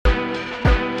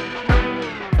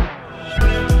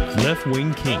Left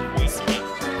Wing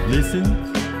Kingz. Listen,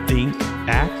 think,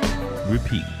 act,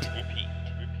 repeat.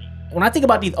 When I think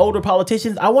about these older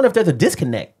politicians, I wonder if there's a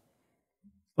disconnect.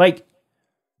 Like,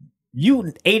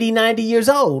 you 80, 90 years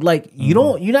old. Like, you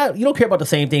don't care about the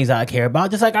same things I care about,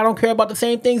 just like I don't care about the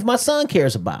same things my son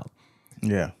cares about.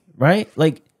 Yeah. Right?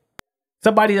 Like,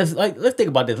 somebody that's like, let's think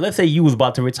about this. Let's say you was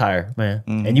about to retire, man.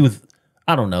 And you was,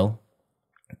 I don't know,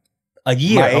 a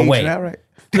year My away. age now, right?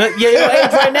 Yeah, your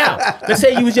age right now. Let's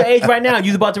say you was your age right now. You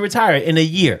was about to retire in a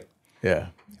year. Yeah.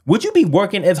 Would you be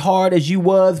working as hard as you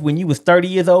was when you was 30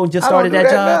 years old and just started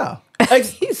that job?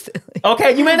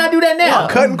 Okay, you may not do that now. I'm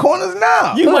cutting corners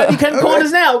now. You might be cutting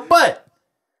corners now, but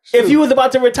if you was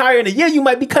about to retire in a year, you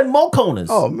might be cutting more corners.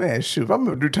 Oh man, shoot! If I'm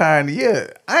retiring in a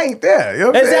year, I ain't there. You know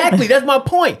what I'm Exactly. saying? That's my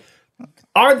point.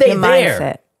 Are they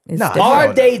there?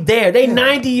 Are they there? They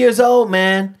 90 years old,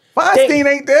 man. Feinstein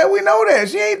ain't there. We know that.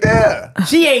 She ain't there.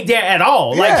 She ain't there at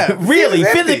all. Yeah, like, really,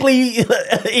 physically,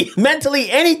 mentally,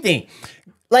 anything.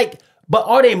 Like, but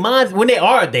are they minds when they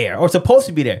are there or supposed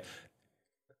to be there?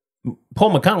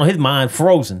 Paul McConnell, his mind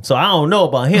frozen. So I don't know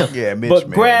about him. Yeah, Mitch, but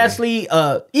man,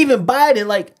 Grassley, even Biden,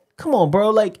 like, come on, bro.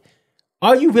 Like,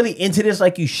 are you really into this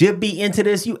like you should be into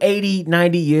this? You 80,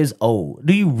 90 years old.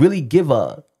 Do you really give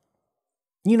a,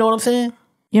 you know what I'm saying?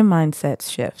 Your mindset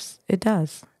shifts. It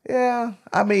does. Yeah,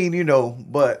 I mean,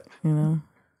 but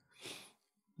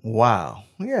wow,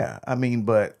 yeah, I mean,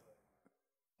 but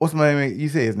what's my name? You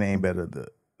say his name better. The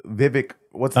Vivek,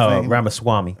 what's his name?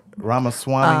 Ramaswamy.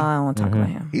 Ramaswamy. I don't want to talk about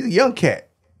him. He's a young cat,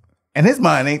 and his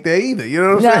mind ain't there either. You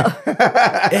know what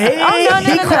I'm saying?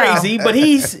 He's crazy, but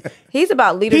he's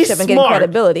about leadership and getting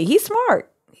credibility. He's smart.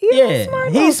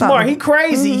 He's smart. He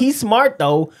crazy. He's smart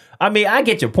though. I mean, I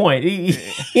get your point. He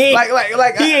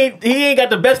ain't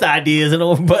got the best ideas and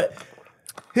all, but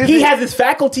he has his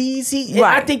faculties.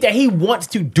 I think that he wants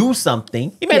to do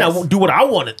something. He may not do what I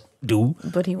want to do,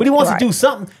 but he wants to do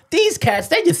something. These cats,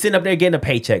 they just sitting up there getting a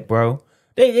paycheck, bro.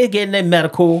 They're getting their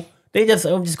medical. I'm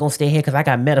just gonna stay here because I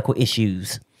got medical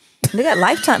issues. They got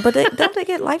lifetime, but don't they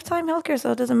get lifetime healthcare?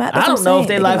 So it doesn't matter. I don't know if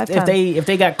if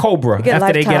they got Cobra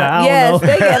after they get out. I don't know.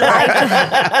 They get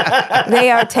lifetime. They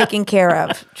are taken care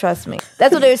of. Trust me.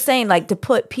 That's what they were saying. Like to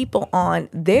put people on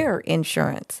their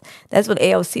insurance. That's what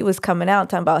AOC was coming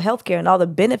out talking about healthcare and all the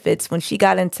benefits. When she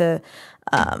got into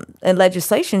in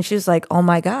legislation, she was like, "Oh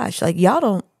my gosh! Like y'all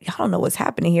don't know what's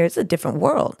happening here. It's a different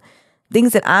world.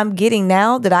 Things that I'm getting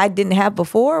now that I didn't have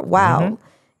before. Wow."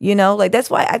 Like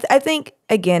that's why I think,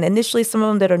 again, initially some of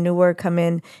them that are newer come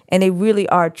in and they really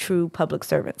are true public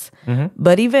servants.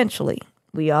 But eventually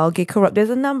we all get corrupt.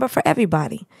 There's a number for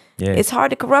everybody. Yeah. It's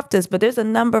hard to corrupt us, but there's a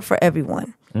number for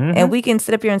everyone. And we can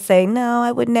sit up here and say, no,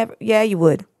 I would never. Yeah, you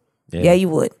would. Yeah, you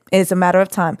would. And it's a matter of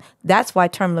time. That's why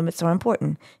term limits are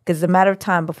important, because it's a matter of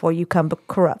time before you come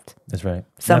corrupt. That's right.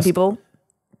 Some people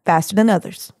faster than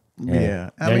others. Yeah.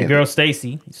 I mean, girl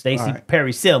Stacey right.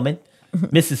 Perry Silman.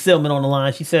 Mrs. Silman on the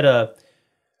line. She said,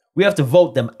 we have to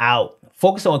vote them out.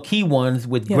 Focus on key ones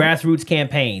with grassroots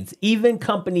campaigns. Even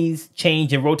companies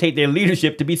change and rotate their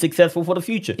leadership to be successful for the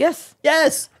future. Yes.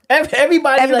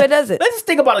 Everybody does it. Let's just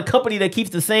think about a company that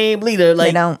keeps the same leader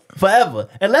forever.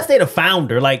 Unless they're the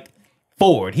founder, like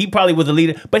Ford. He probably was the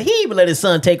leader, but he even let his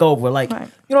son take over. Like, you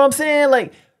know what I'm saying?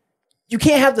 Like, you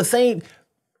can't have the same.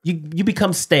 You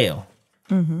become stale.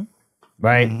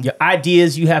 Right? Your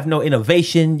ideas, you have no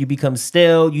innovation. You become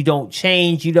stale. You don't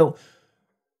change. You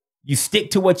stick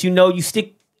to what you know.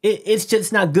 It's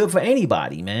just not good for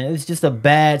anybody, man. It's just a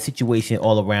bad situation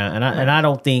all around. And I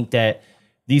don't think that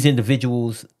these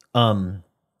individuals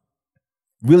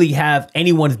really have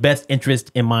anyone's best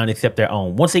interest in mind except their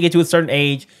own. Once they get to a certain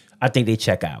age, I think they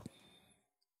check out.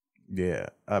 Yeah.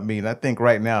 I mean, I think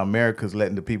right now America's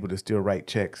letting the people that still write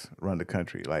checks run the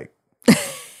country. Like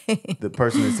the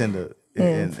person that's in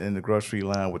the grocery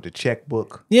line with the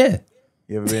checkbook. Yeah.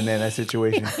 You ever been in that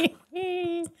situation?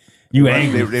 You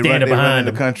angry, they run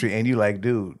the country, and you like,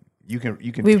 dude, you can.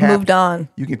 We've moved on.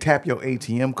 You can tap your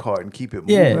ATM card and keep it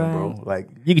moving, bro. Like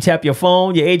you can tap your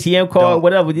phone, your ATM card,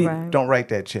 whatever. Don't write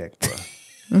that check, bro.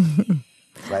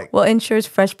 Well, it ensures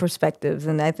fresh perspectives,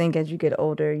 and I think as you get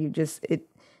older, you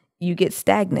get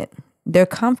stagnant. They're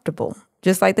comfortable.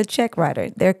 Just like the check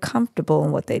writer, they're comfortable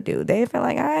in what they do. They feel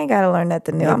like, I ain't got to learn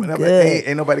nothing new. I'm good.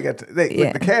 Ain't nobody got to.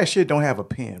 The cashier don't have a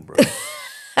pen, bro.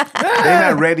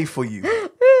 They're not ready for you.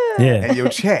 Yeah. And your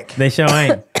check. They sure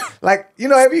ain't. Like,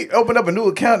 have you opened up a new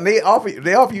account and they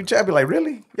offer you check? Be like,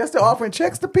 really? Y'all still offering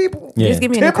checks to people? Yeah. Just give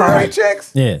me a temporary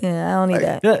checks? Yeah. Yeah, I don't need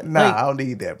that. I don't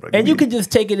need that, bro. And you can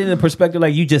just take it in the perspective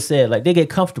like you just said. Like, they get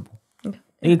comfortable.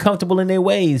 They get comfortable in their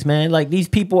ways, man. Like, these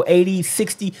people 80,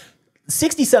 60...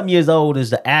 60-something years old is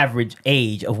the average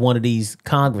age of one of these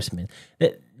congressmen.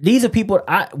 These are people,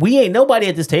 we ain't nobody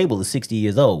at this table is 60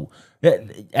 years old.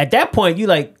 At that point, you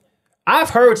like, I've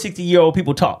heard 60-year-old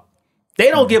people talk. They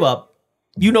don't give up.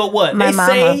 You know what? They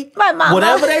say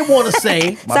whatever they want to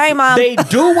say. Sorry, Mom. They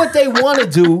do what they want to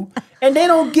do, and they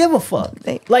don't give a fuck.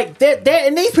 Like, they're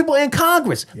and these people in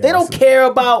Congress, they don't care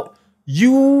about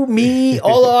you, me,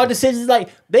 all of our decisions. Like,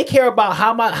 they care about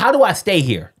how do I stay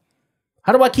here?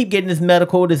 How do I keep getting this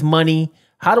medical, this money?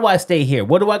 How do I stay here?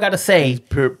 What do I got to say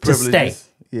to stay?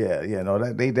 Yeah,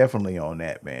 no, they definitely on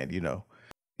that, man. You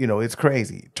know, it's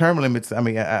crazy. Term limits. I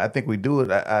mean, I think we do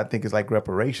it. I think it's like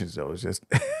reparations, though. It's just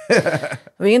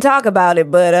we can talk about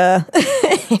it, but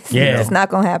it's not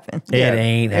gonna happen. It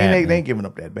ain't happening. They ain't giving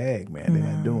up that bag, man. They're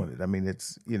not doing it. I mean,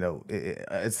 it's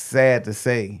it's sad to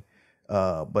say,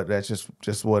 but that's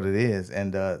just what it is.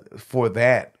 And for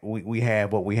that, we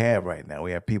have what we have right now.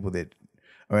 We have people that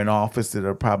are in office that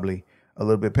are probably a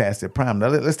little bit past their prime. Now,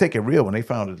 let's take it real. When they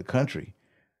founded the country,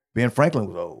 Ben Franklin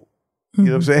was old. You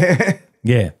know what I'm saying?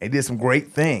 Yeah. They did some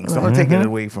great things. So I'm not taking it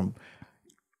away from,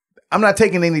 I'm not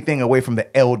taking anything away from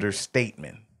the elder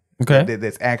statesmen. Okay.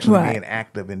 That's actually being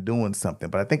active and doing something.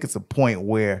 But I think it's a point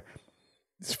where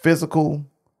it's physical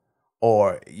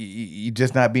or you're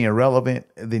just not being relevant,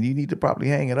 then you need to probably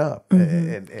hang it up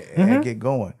and get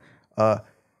going.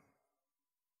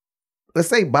 Let's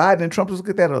say Biden and Trump, let's look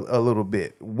at that a little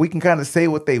bit. We can kind of say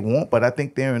what they want, but I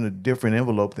think they're in a different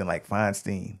envelope than like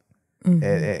Feinstein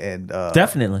and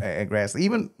definitely and Grassley.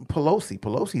 Even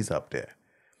Pelosi's up there.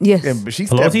 Yes, and, but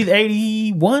Pelosi's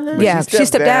 81 now? Yeah, she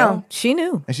stepped down. She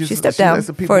knew. And she stepped down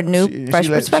for a new fresh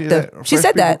perspective. She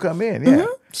said that. Come in, yeah.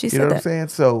 She said that. What I'm saying?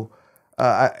 So,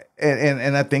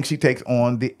 and I think she takes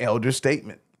on the elder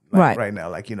statement. Like, right now,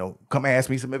 like, come ask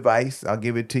me some advice. I'll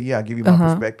give it to you. I'll give you my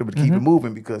perspective, but keep it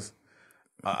moving because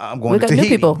I'm going to Tahiti.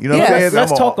 People. You know what I'm saying?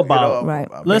 Let's talk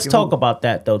about let's talk about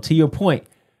that though. To your point,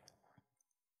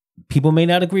 people may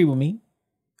not agree with me.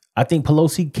 I think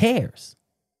Pelosi cares.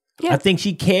 Yeah. I think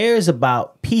she cares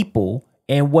about people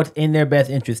and what's in their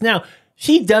best interest. Now,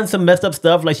 she's done some messed up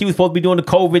stuff. Like she was supposed to be doing the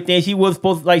COVID thing. She was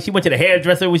supposed to, like, she went to the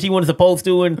hairdresser when she wasn't supposed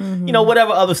to, and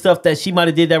whatever other stuff that she might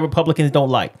have did that Republicans don't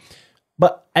like.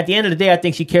 But at the end of the day, I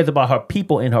think she cares about her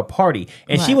people in her party.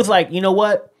 And she was like, you know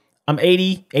what? I'm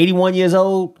 80, 81 years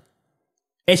old.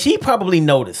 And she probably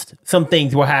noticed some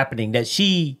things were happening that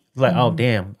she was like, oh,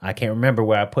 damn, I can't remember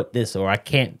where I put this, or I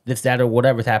can't this, that, or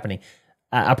whatever's happening.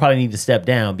 I probably need to step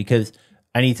down because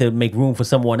I need to make room for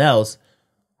someone else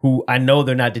who I know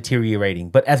they're not deteriorating.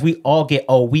 But as we all get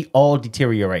old, we all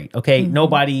deteriorate, okay?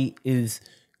 Nobody is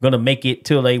going to make it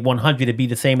till they 100 to be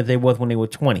the same as they was when they were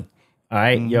 20, all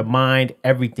right? Your mind,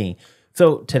 everything.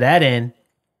 So to that end,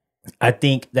 I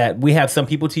think that we have some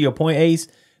people, to your point, Ace,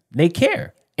 they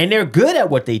care. And they're good at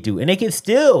what they do. And they can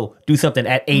still do something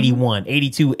at 81,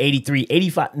 82, 83,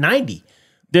 85, 90.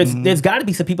 There's got to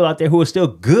be some people out there who are still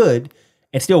good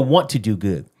and still want to do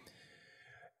good.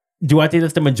 Do I think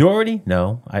that's the majority?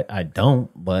 No, I don't.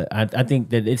 But I think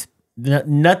that it's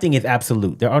nothing is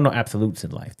absolute. There are no absolutes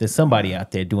in life. There's somebody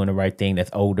out there doing the right thing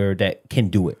that's older that can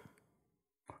do it.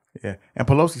 Yeah. And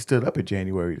Pelosi stood up at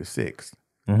January the 6th.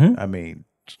 I mean,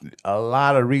 a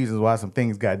lot of reasons why some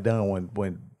things got done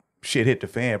when shit hit the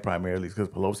fan primarily is because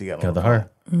Pelosi got on her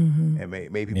and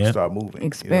made people start moving.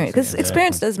 Experience, because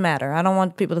experience does matter. I don't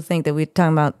want people to think that we're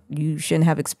talking about you shouldn't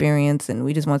have experience and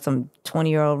we just want some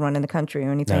 20-year-old running the country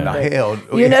or anything. No, hell,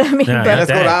 you know what I mean?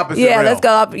 Let's go the opposite. Yeah, let's go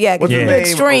up. Yeah, what's his name?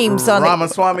 Extremes.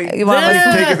 Ramaswamy.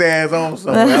 Take his ass on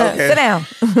somewhere. Okay. Sit down,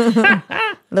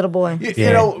 little boy.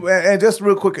 You know, and just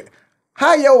real quick,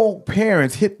 how your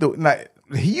parents hit the like.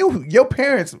 Your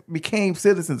parents became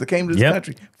citizens that came to this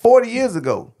country 40 years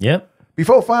ago. Yep.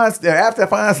 Before after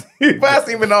Feinstein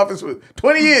been in office for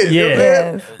 20 years.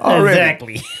 Yeah.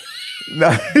 Already.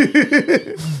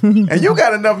 Exactly. And you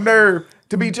got enough nerve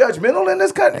to be judgmental in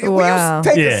this country. Wow. Will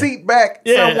you take a seat back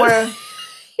somewhere?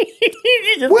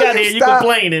 You just got here, you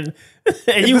complaining. And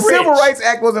if the Civil Rights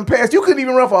Act wasn't passed, you couldn't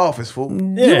even run for office, fool. You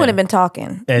wouldn't have been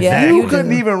talking. Exactly. Yeah, you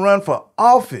couldn't even run for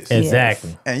office.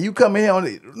 Exactly. And you come in here on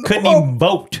it. Couldn't even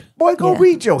vote. Boy, go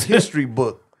read your history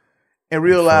book and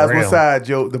realize what side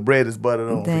the bread is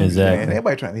buttered on. Exactly.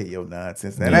 Everybody trying to hit your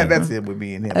nonsense. And that's it with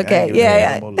me and him. Okay,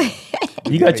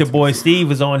 You got your boy Steve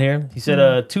was on here. He said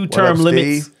 2-term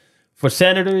limits for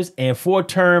senators and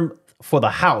 4-term for the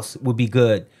House would be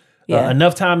good.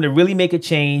 Enough time to really make a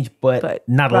change, but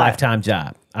not a lifetime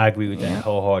job. I agree with that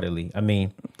wholeheartedly. I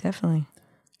mean, definitely.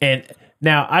 And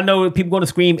now I know people going to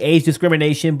scream age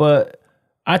discrimination, but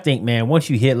I think, man, once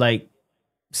you hit like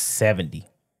 70,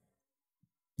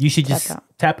 you should just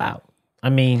tap out. I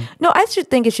mean, no, I should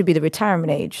think it should be the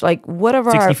retirement age. Like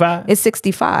whatever 65? It's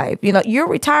 65. I should think it should be the retirement age. Like whatever 65? It's 65. You know, you're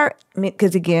retired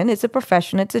because again, it's a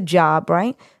profession, it's a job,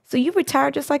 right? So you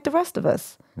retire just like the rest of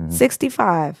us.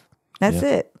 65. That's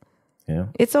it. Yeah.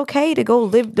 It's okay to go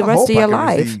live the rest of your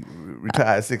life.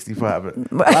 Retire at 65. But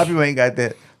a lot of people ain't got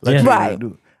that. Right.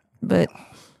 But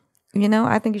you know,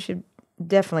 I think you should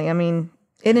definitely. I mean,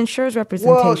 it ensures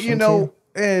representation. Well, you know,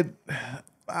 too. and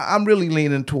I'm really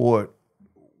leaning toward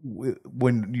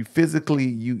when you physically,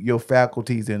 your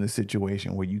faculties in a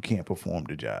situation where you can't perform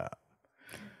the job.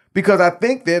 Because I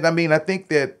think that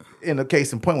in a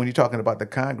case in point, when you're talking about the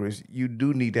Congress, you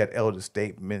do need that elder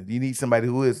statesman. You need somebody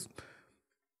who is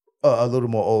a little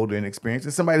more older and experienced,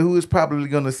 and somebody who is probably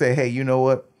going to say, hey, you know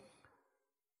what?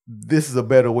 This is a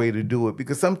better way to do it.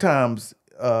 Because sometimes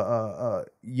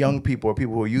young people or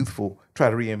people who are youthful try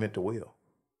to reinvent the wheel.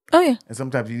 Oh, yeah. And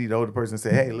sometimes you need an older person to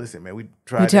say, hey, listen, man, we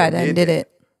tried that and did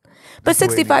it. But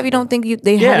 65, you don't think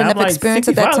they had enough experience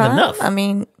at that time? Enough. I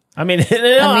mean, I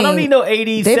don't need no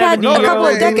 80s, they've 70 had a couple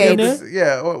of decades.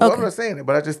 Yeah, well, I'm not saying it,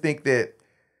 but I just think that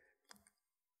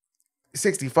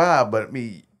 65, but I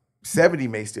mean, 70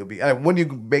 may still be. When you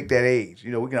make that age,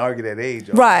 you know, we can argue that age.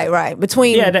 Right.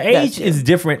 Between the age is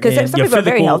different because in some your people physical,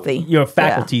 are very healthy. Your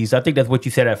faculties. I think that's what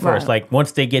you said at first. Right. Like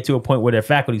once they get to a point where their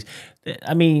faculties,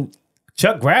 I mean,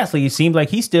 Chuck Grassley, it seems like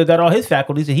he still got all his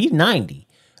faculties and he's 90.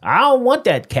 I don't want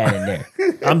that cat in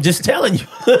there. I'm just telling you.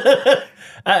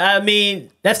 I mean,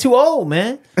 that's too old,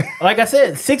 man. Like I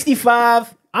said,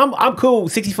 65, I'm cool,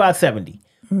 65, 70.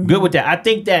 Good with that. I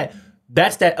think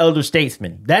that's that elder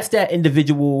statesman. That's that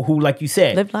individual who, like you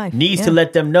said, live life. Needs to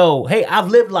let them know, hey, I've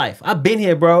lived life. I've been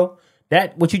here, bro.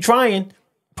 That what you trying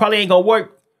probably ain't gonna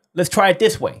work. Let's try it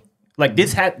this way. Like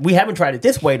this, we haven't tried it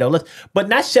this way though. But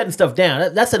not shutting stuff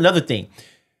down. That's another thing.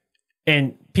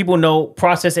 And people know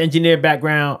process engineer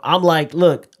background. I'm like,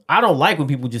 look, I don't like when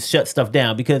people just shut stuff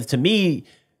down because to me,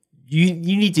 you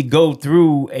need to go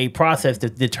through a process to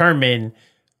determine,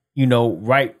 you know,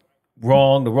 right,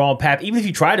 wrong, the wrong path. Even if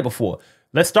you tried it before,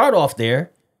 let's start off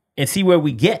there and see where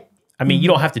we get. I mean, you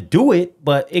don't have to do it,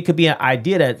 but it could be an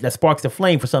idea that sparks the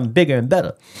flame for something bigger and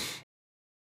better.